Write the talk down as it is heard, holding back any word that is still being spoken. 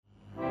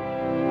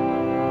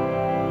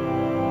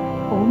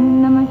ஓம்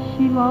நம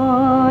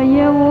சிவாய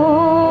ஓம்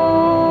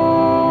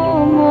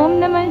ஓம்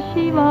நம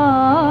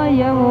சிவாய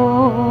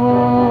ஓம்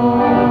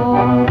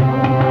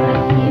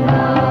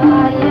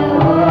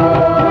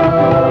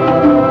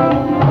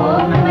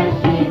ஓம் நம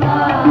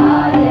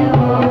சிவாய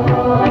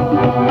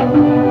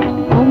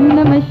ஓம்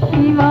நம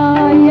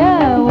சிவாய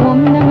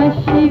ஓம் நம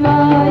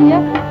சிவாய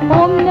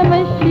ஓம் நம சிவாய ஓம் நம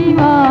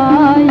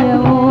சிவாய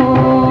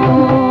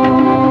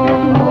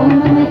ஓம்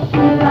நம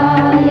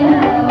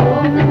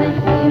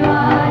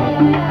சிவாய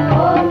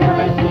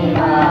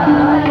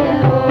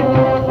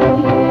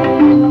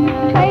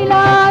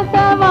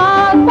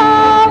கைலாசவாசா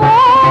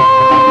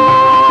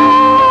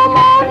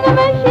ஓம் நம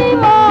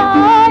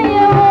சிவாய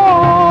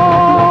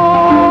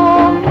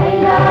ஓம்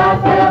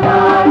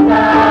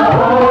கைலாசவாசா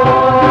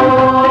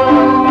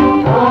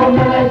ஓம்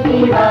நம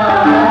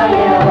சிவாய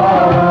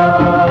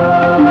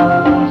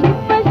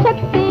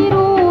சிவசக்தி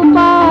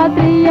ரூபா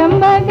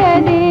திரியம்பக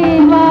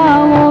தேவா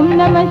ஓம்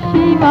நம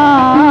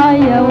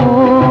சிவாய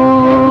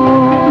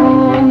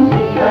ஓம்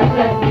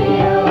சிவசக்தி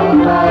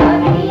ரூபா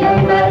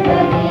திரியம்பக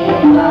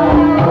தேவா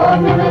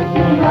ஓம் நம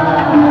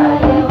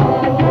சிவாய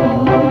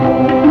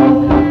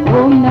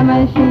ஓம் நம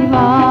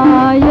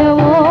சிவாய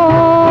ஓம்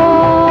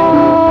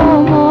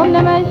ஓம்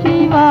நம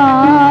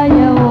சிவாய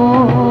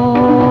ஓம்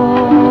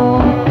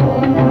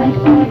நம சிவாய ஓம் நம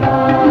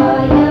சிவாய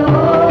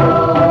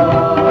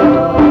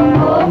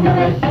ஓம் நம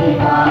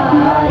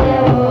சிவாய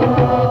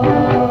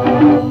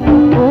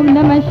ஓம்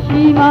நம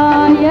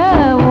சிவாய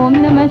ஓம்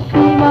நம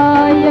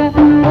சிவாய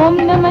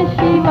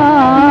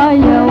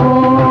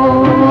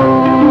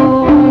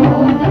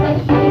ஓம் நம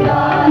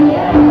சிவாய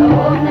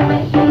ஓம் நம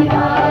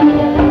சிவாய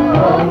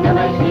ஓம் நம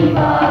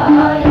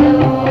சிவாய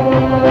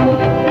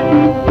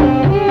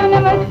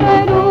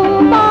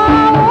நமஸ்வரூபா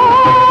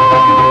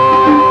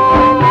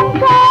ஓம்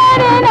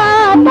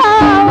காரணாதா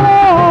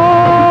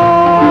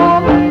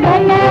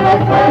ஓம்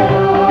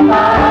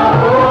நமஸ்வரூபா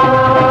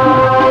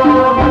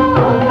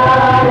ஓம்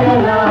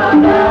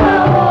காரணாதா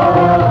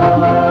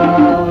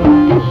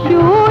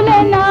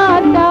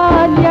शूलनाथा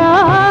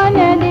ध्यान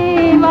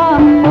देवा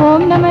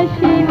ओम नमः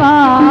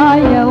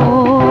शिवाय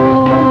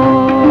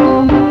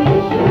ओम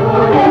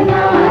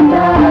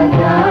शूलनाथा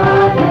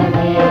ध्यान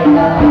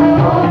देवा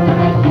ओम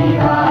नमः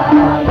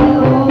शिवाय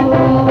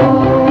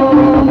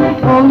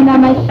ओम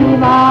नमः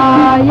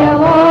शिवाय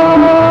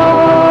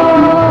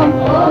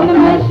ओम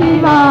नमः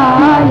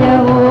शिवाय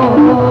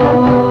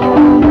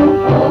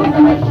ओम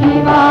नमः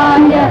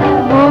शिवाय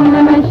ओम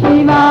नमः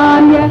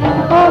शिवाय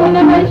ओम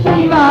नमः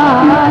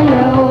शिवाय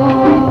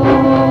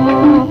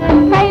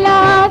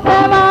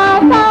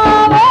कैलासवासा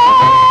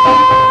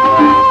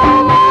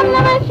ओम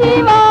नमः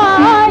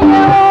शिवाय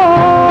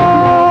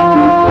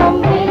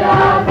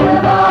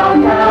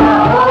कैलासवासा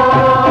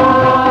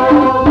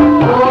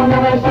ओम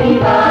नमः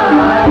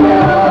शिवाय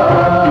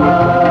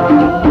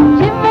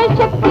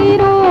शिवशक्ति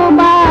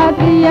रूपा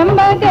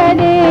त्र्यंबक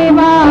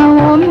देवा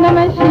ओम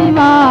नमः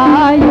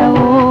शिवाय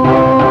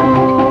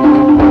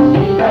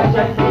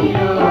शिवशक्ति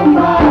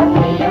रूपा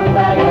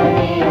त्र्यंबक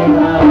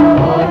देवा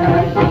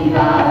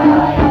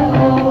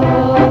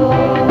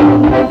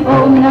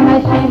ओम नमः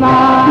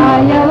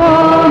शिवाय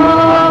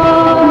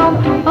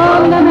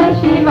ओम नमः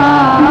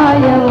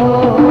शिवाय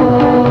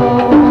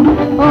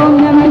ओम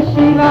नमः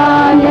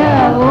शिवाय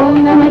ओम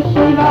नमः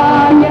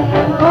शिवाय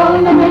ओम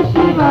नमः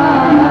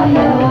शिवाय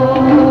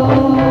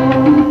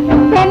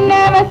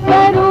प्रणव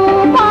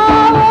स्वरूपा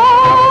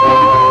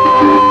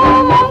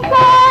ओम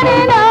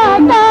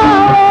कारणाता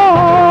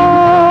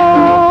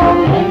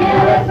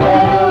प्रणव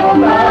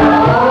स्वरूपा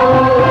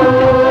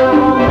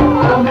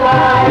ओम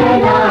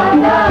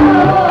कारणाता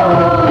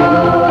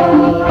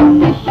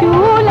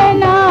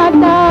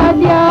शूलनाथा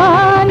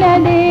ध्यान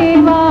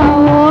देवा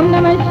ओम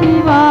नमः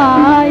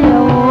शिवाय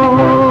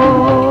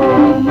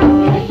ओम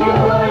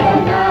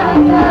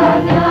शूलनाथा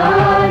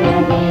ध्यान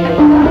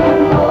देवा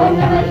ओम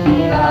नमः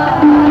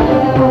शिवाय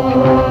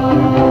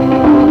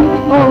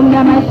ओम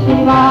नमः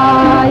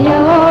शिवाय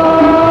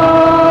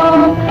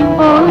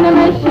ओम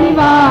नमः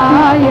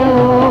शिवाय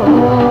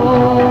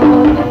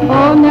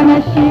ओम नमः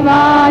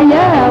शिवाय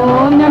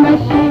ओम नमः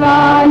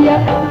शिवाय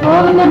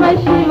ओम नमः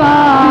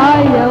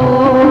शिवाय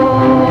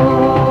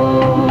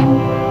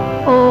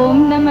ओम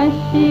नमः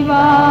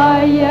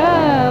शिवाय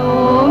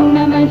ओम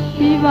नमः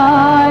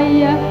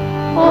शिवाय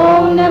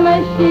ओम नमः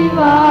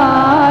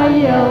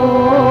शिवाय